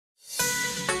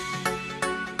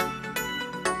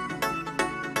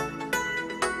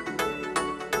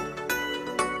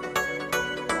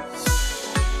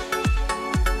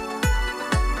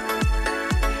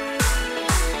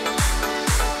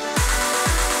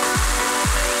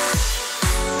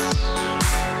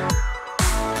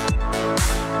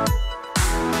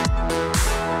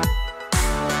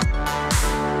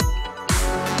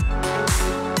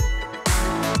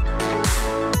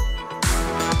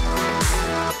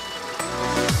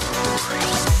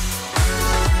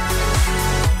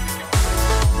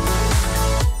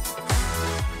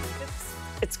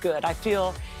good. I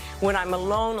feel when I'm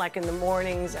alone, like in the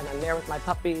mornings, and I'm there with my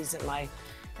puppies and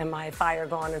my fire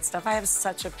going and stuff, I have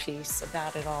such a peace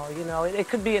about it all. You know, it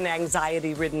could be an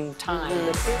anxiety-ridden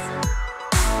time.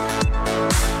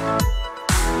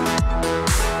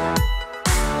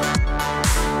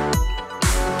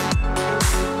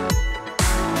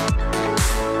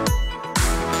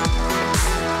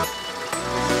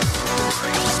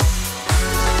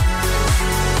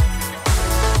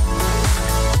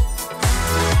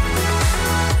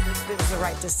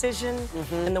 Decision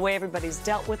and the way everybody's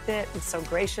dealt with it, and so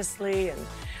graciously, and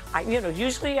you know,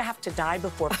 usually you have to die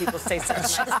before people say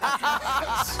such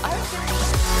nice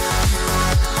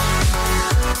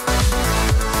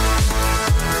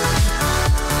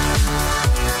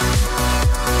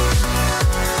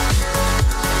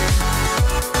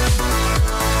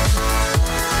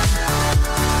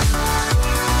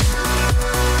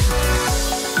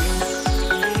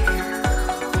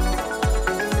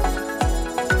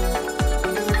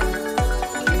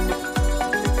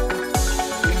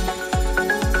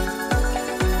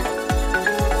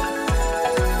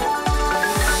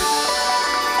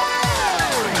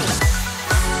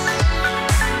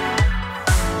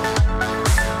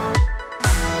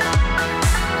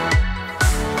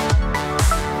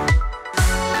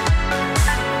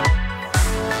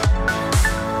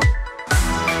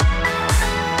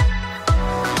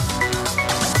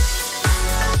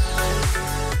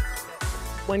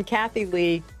When Kathie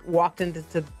Lee walked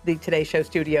into the Today Show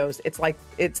studios, it's like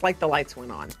the lights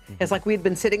went on. It's like we'd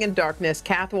been sitting in darkness.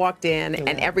 Kath walked in,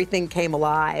 and everything came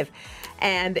alive,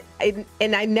 and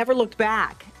I never looked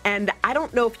back. And I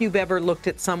don't know if you've ever looked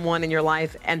at someone in your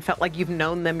life and felt like you've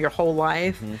known them your whole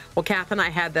life. Well, Kath and I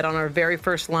had that on our very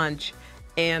first lunch,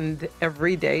 and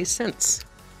every day since.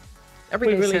 Every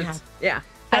day really since. have. Yeah.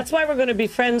 That's why we're going to be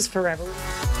friends forever.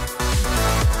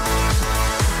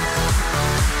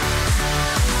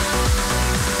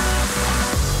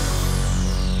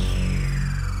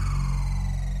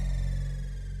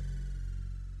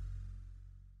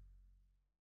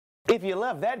 If you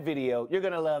love that video, you're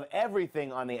going to love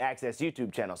everything on the Access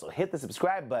YouTube channel. So hit the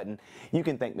subscribe button. You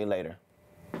can thank me later.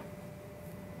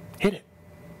 Hit it.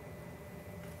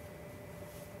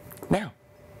 Now.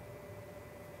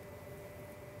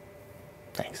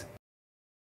 Thanks.